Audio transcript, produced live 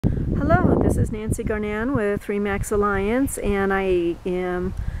Hello, this is Nanci Garnand with Remax Alliance, and I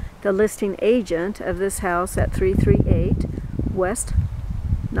am the listing agent of this house at 338 West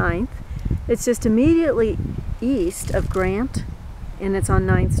 9th. It's just immediately east of Grant, and it's on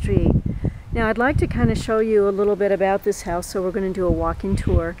 9th Street. Now I'd like to kind of show you a little bit about this house, so we're going to do a walking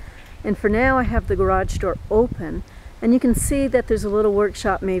tour. And for now I have the garage door open, and you can see that there's a little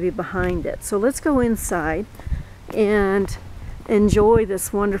workshop maybe behind it. So let's go inside and enjoy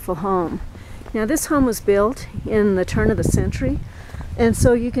this wonderful home. Now this home was built in the turn of the century, and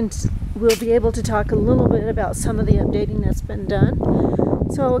so we'll be able to talk a little bit about some of the updating that's been done.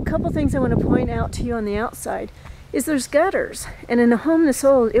 So a couple things I want to point out to you on the outside is there's gutters, and in a home this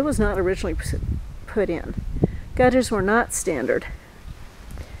old it was not originally put in. Gutters were not standard.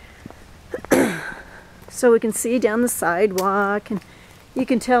 So we can see down the sidewalk, and you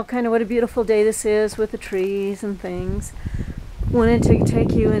can tell kind of what a beautiful day this is with the trees and things. Wanted to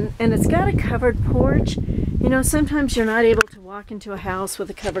take you in, and it's got a covered porch. You know, sometimes you're not able to walk into a house with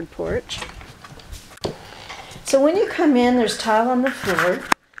a covered porch. So when you come in, there's tile on the floor,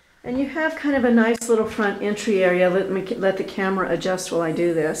 and you have kind of a nice little front entry area. Let the camera adjust while I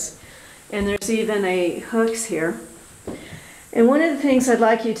do this. And there's even a hooks here. And one of the things I'd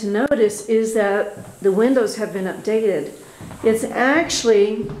like you to notice is that the windows have been updated. It's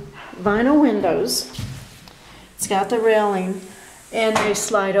actually vinyl windows. It's got the railing, and they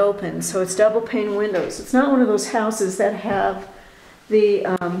slide open, so it's double pane windows. It's not one of those houses that have the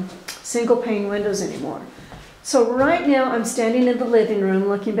single pane windows anymore. So right now I'm standing in the living room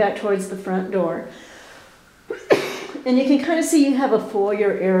looking back towards the front door. And you can kind of see you have a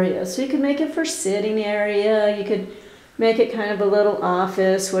foyer area. So you could make it for sitting area, you could make it kind of a little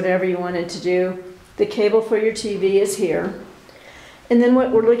office, whatever you wanted to do. The cable for your TV is here. And then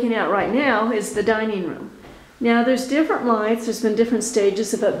what we're looking at right now is the dining room. Now there's different lights, there's been different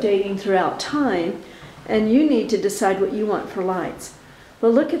stages of updating throughout time, and you need to decide what you want for lights.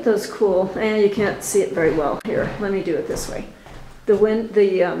 But look at those cool, and you can't see it very well here. Let me do it this way.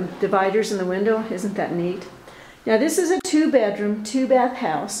 The dividers in the window, isn't that neat? Now this is a 2-bedroom, 2-bath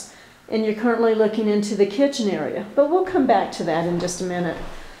house, and you're currently looking into the kitchen area, but we'll come back to that in just a minute.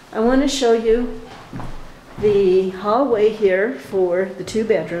 I want to show you the hallway here for the 2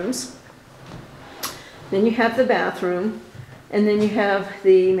 bedrooms. Then you have the bathroom, and then you have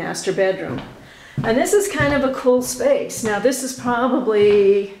the master bedroom. And this is kind of a cool space. Now this is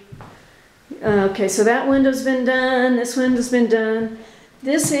probably, okay, so that window's been done, this window's been done.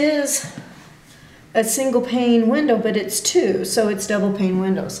 This is a single pane window, but it's 2, so it's double pane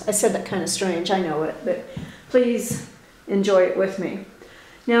windows. I said that kind of strange, I know it, but please enjoy it with me.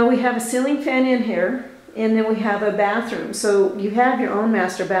 Now we have a ceiling fan in here, and then we have a bathroom. So you have your own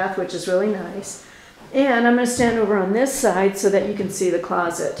master bath, which is really nice. And I'm going to stand over on this side so that you can see the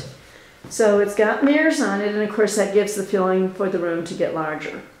closet. So it's got mirrors on it, and of course that gives the feeling for the room to get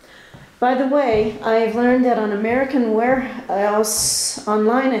larger. By the way, I've learned that on American Warehouse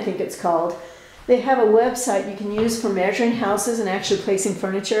Online, I think it's called, they have a website you can use for measuring houses and actually placing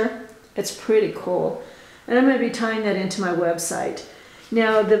furniture. It's pretty cool. And I'm going to be tying that into my website.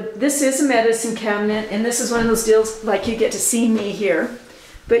 Now this is a medicine cabinet, and this is one of those deals like you get to see me here.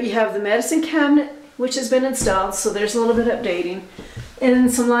 But you have the medicine cabinet, which has been installed, so there's a little bit of updating.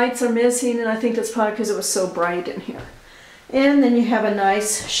 And some lights are missing, and I think that's probably because it was so bright in here. And then you have a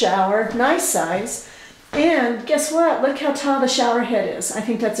nice shower, nice size. And guess what? Look how tall the shower head is. I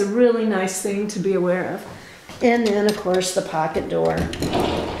think that's a really nice thing to be aware of. And then, of course, the pocket door,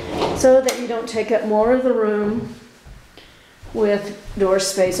 so that you don't take up more of the room with door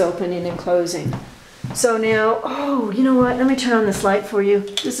space opening and closing. So now, oh, you know what? Let me turn on this light for you.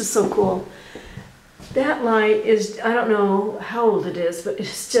 This is so cool. That light is, I don't know how old it is, but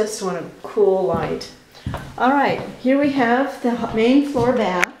it's just one cool light. All right, here we have the main floor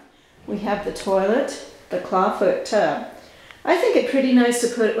bath. We have the toilet, the clawfoot tub. I think it's pretty nice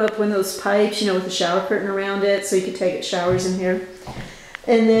to put up one of those pipes, you know, with a shower curtain around it, so you could take showers in here.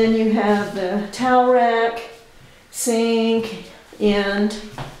 And then you have the towel rack, sink, and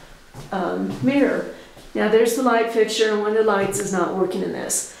mirror. Now there's the light fixture, and one of the lights is not working in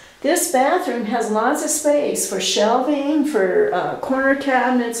this. This bathroom has lots of space for shelving, for corner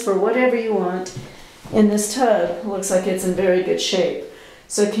cabinets, for whatever you want. And this tub looks like it's in very good shape.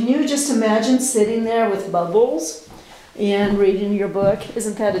 So can you just imagine sitting there with bubbles and reading your book?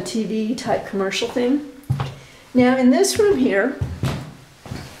 Isn't that a TV type commercial thing? Now in this room here,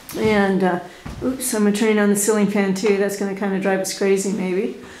 and oops, I'm going to turn on the ceiling fan too. That's going to kind of drive us crazy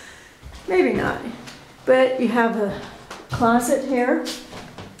maybe. Maybe not. But you have a closet here.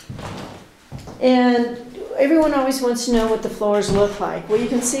 And everyone always wants to know what the floors look like. Well, you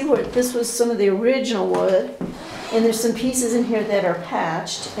can see where this was some of the original wood, and there's some pieces in here that are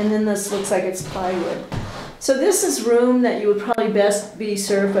patched, and then this looks like it's plywood. So this is room that you would probably best be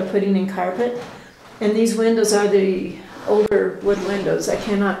served by putting in carpet, and these windows are the older wood windows. I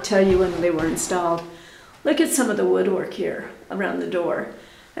cannot tell you when they were installed. Look at some of the woodwork here around the door,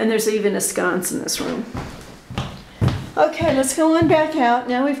 and there's even a sconce in this room. Okay, let's go on back out.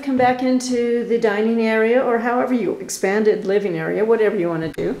 Now we've come back into the dining area, or however you expanded living area, whatever you want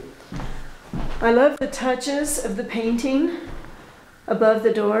to do. I love the touches of the painting above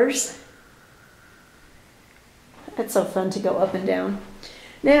the doors. It's so fun to go up and down.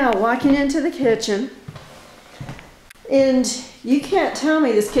 Now, walking into the kitchen, and you can't tell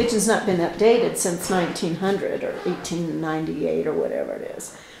me this kitchen's not been updated since 1900 or 1898 or whatever it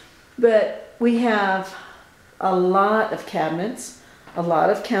is. But we have a lot of cabinets, a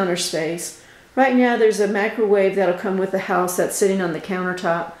lot of counter space. Right now there's a microwave that'll come with the house that's sitting on the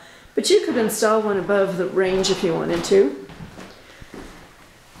countertop, but you could install one above the range if you wanted to.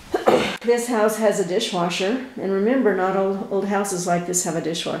 This house has a dishwasher, and remember, not all old houses like this have a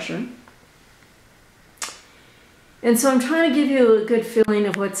dishwasher. And so I'm trying to give you a good feeling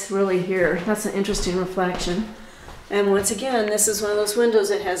of what's really here. That's an interesting reflection. And once again, this is one of those windows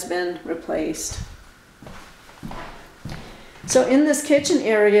that has been replaced. So in this kitchen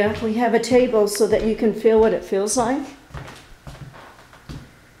area, we have a table so that you can feel what it feels like.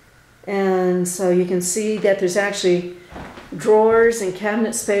 And so you can see that there's actually drawers and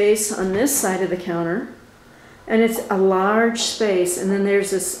cabinet space on this side of the counter. And it's a large space. And then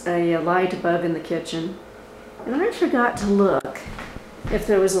there's a light above in the kitchen. And I forgot to look if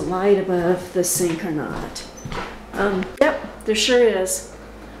there was a light above the sink or not. Yep, there sure is.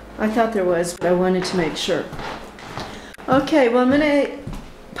 I thought there was, but I wanted to make sure. Okay, well, I'm going to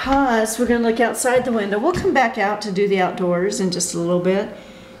pause. We're going to look outside the window. We'll come back out to do the outdoors in just a little bit.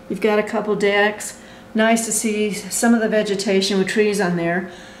 You've got a couple decks. Nice to see some of the vegetation with trees on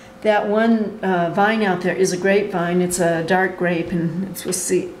there. That one vine out there is a grapevine. It's a dark grape, and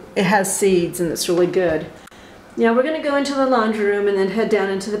it has seeds, and it's really good. Now we're going to go into the laundry room and then head down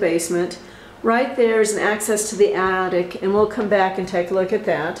into the basement. Right there is an access to the attic, and we'll come back and take a look at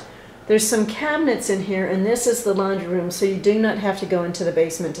that. There's some cabinets in here, and this is the laundry room, so you do not have to go into the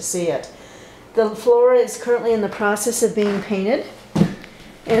basement to see it. The floor is currently in the process of being painted,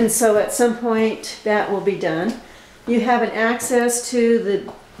 and so at some point that will be done. You have an access to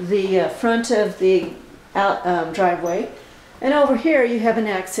the front of the driveway, and over here you have an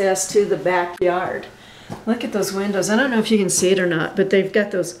access to the backyard. Look at those windows. I don't know if you can see it or not, but they've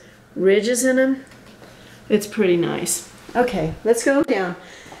got those ridges in them. It's pretty nice. Okay, let's go down.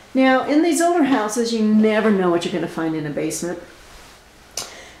 Now, in these older houses, you never know what you're going to find in a basement.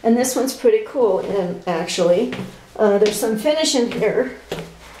 And this one's pretty cool, and actually. There's some finish in here,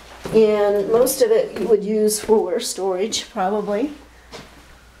 and most of it you would use for storage, probably.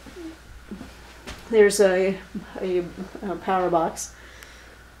 There's a power box.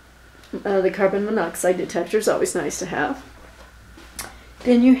 The carbon monoxide detector is always nice to have.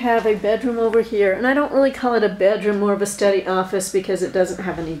 Then you have a bedroom over here, and I don't really call it a bedroom, more of a study office because it doesn't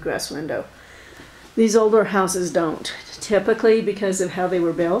have an egress window. These older houses don't, typically because of how they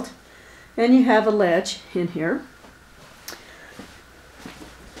were built. And you have a ledge in here.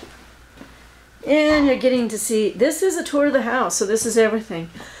 And you're getting to see, this is a tour of the house, so this is everything.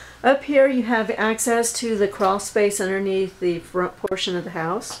 Up here you have access to the crawl space underneath the front portion of the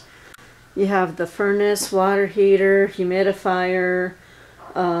house. You have the furnace, water heater, humidifier.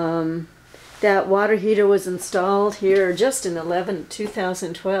 That water heater was installed here just in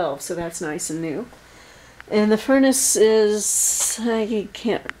 2012, so that's nice and new. And the furnace is, I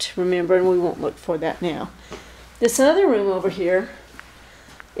can't remember, and we won't look for that now. This other room over here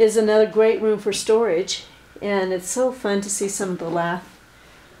is another great room for storage, and it's so fun to see some of the lath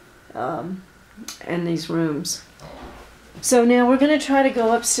in these rooms. So now we're going to try to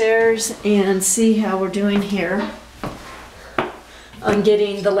go upstairs and see how we're doing here on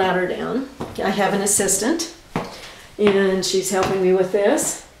getting the ladder down. I have an assistant, and she's helping me with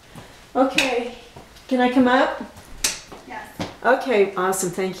this. Okay, can I come up? Yes. Okay, awesome,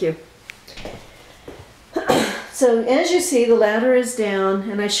 thank you. So as you see, the ladder is down,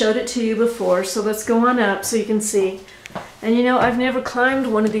 and I showed it to you before, so let's go on up so you can see. And you know, I've never climbed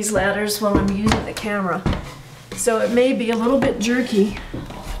one of these ladders while I'm using the camera, so it may be a little bit jerky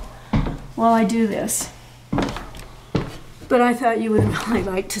while I do this. But I thought you would really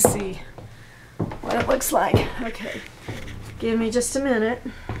like to see what it looks like. Okay, give me just a minute.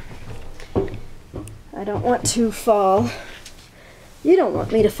 I don't want to fall. You don't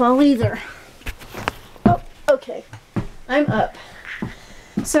want me to fall either. Oh, I'm up.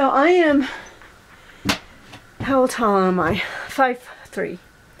 So I am, how tall am I? 5'3".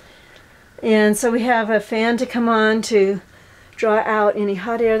 And so we have a fan to come on to draw out any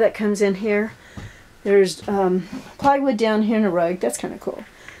hot air that comes in here. There's plywood down here and a rug. That's kind of cool.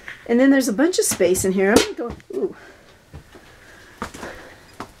 And then there's a bunch of space in here. I'm going to go, ooh.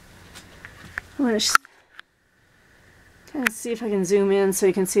 I want to kind of see if I can zoom in so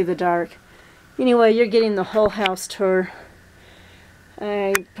you can see the dark. Anyway, you're getting the whole house tour.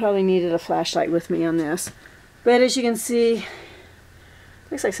 I probably needed a flashlight with me on this. But as you can see,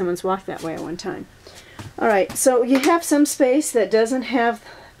 looks like someone's walked that way at one time. Alright, so you have some space that doesn't have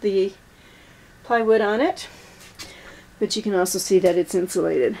the plywood on it, but you can also see that it's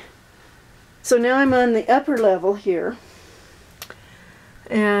insulated. So now I'm on the upper level here,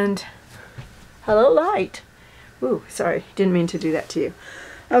 and hello light. Ooh, sorry, didn't mean to do that to you.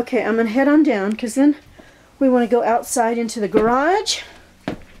 Okay, I'm going to head on down because then we want to go outside into the garage.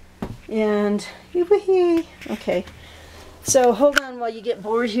 And okay, so hold on while you get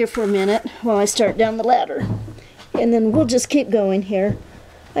bored here for a minute while I start down the ladder. And then we'll just keep going here.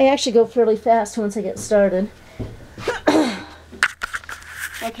 I actually go fairly fast once I get started.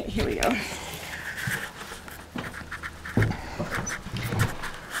 Okay, here we go.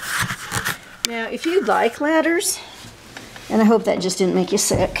 Now, if you like ladders, and I hope that just didn't make you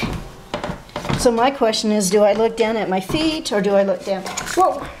sick. So my question is, do I look down at my feet or do I look down?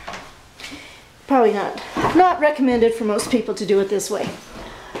 Whoa! Probably not. Not recommended for most people to do it this way.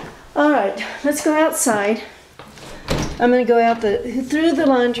 Alright, let's go outside. I'm going to go out through the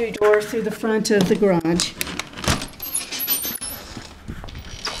laundry door through the front of the garage.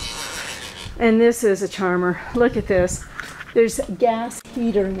 And this is a charmer. Look at this. There's a gas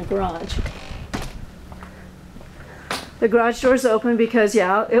heater in the garage. The garage door's open because,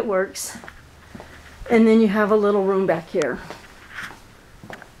 yeah, it works. And then you have a little room back here.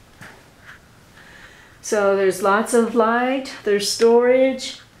 So there's lots of light, there's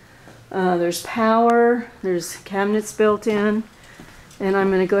storage, there's power, there's cabinets built in. And I'm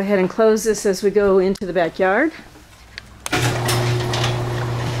going to go ahead and close this as we go into the backyard. It's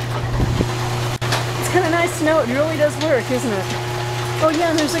kind of nice to know it really does work, isn't it? Oh yeah,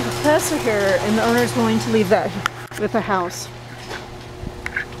 and there's a compressor here, and the owner's going to leave that with the house.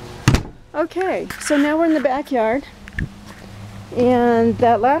 Okay, so now we're in the backyard, and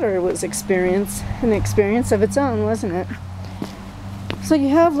that ladder was an experience of its own, wasn't it? So you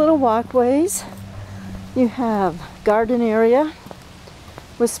have little walkways, you have garden area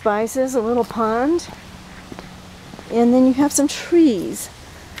with spices, a little pond, and then you have some trees.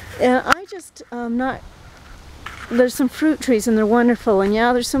 And I just there's some fruit trees and they're wonderful, and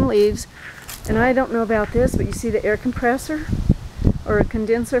yeah, there's some leaves. And I don't know about this, but you see the air compressor or a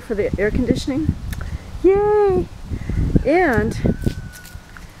condenser for the air conditioning? Yay! And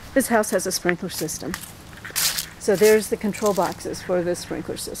this house has a sprinkler system. So there's the control boxes for the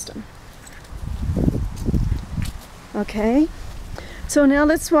sprinkler system. Okay, so now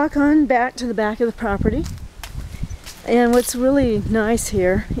let's walk on back to the back of the property. And what's really nice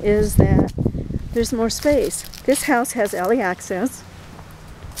here is that there's more space. This house has alley access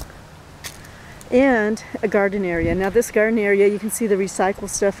and a garden area. Now this garden area, you can see the recycled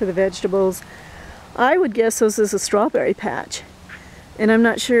stuff for the vegetables. I would guess this is a strawberry patch. And I'm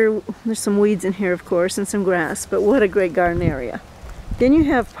not sure, there's some weeds in here of course and some grass, but what a great garden area. Then you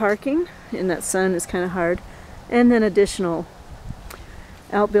have parking, and that sun is kind of hard, and then additional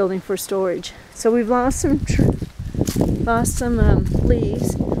outbuilding for storage. So we've lost some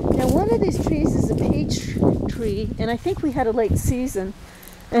leaves. Now one of these trees is a peach tree, and I think we had a late season,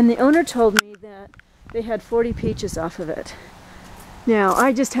 and the owner told me that they had 40 peaches off of it. Now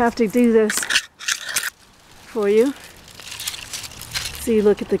I just have to do this for you. See,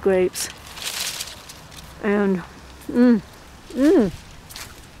 look at the grapes. And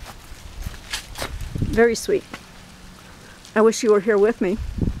very sweet. I wish you were here with me.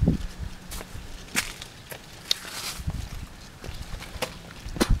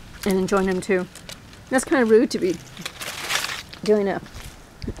 And enjoying them too. That's kind of rude to be doing a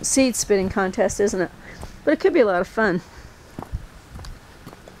seed spitting contest, isn't it? But it could be a lot of fun.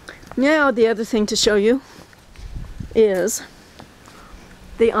 Now the other thing to show you is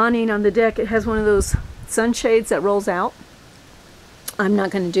the awning on the deck. It has one of those sunshades that rolls out. I'm not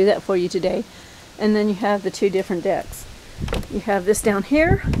going to do that for you today. And then you have the two different decks. You have this down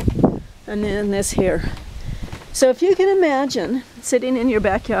here and then this here. So if you can imagine sitting in your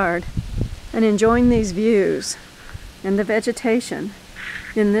backyard and enjoying these views and the vegetation,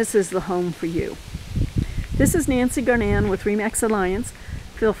 then this is the home for you. This is Nanci Garnand with RE/MAX Alliance.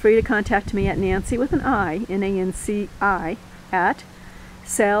 feel free to contact me at Nanci with an I, N-A-N-C-I, at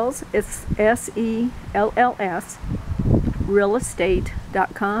sales, it's S-E-L-L-S,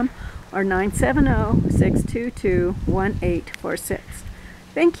 realestate.com, or 970-622-1846.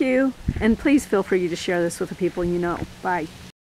 Thank you, and please feel free to share this with the people you know. Bye.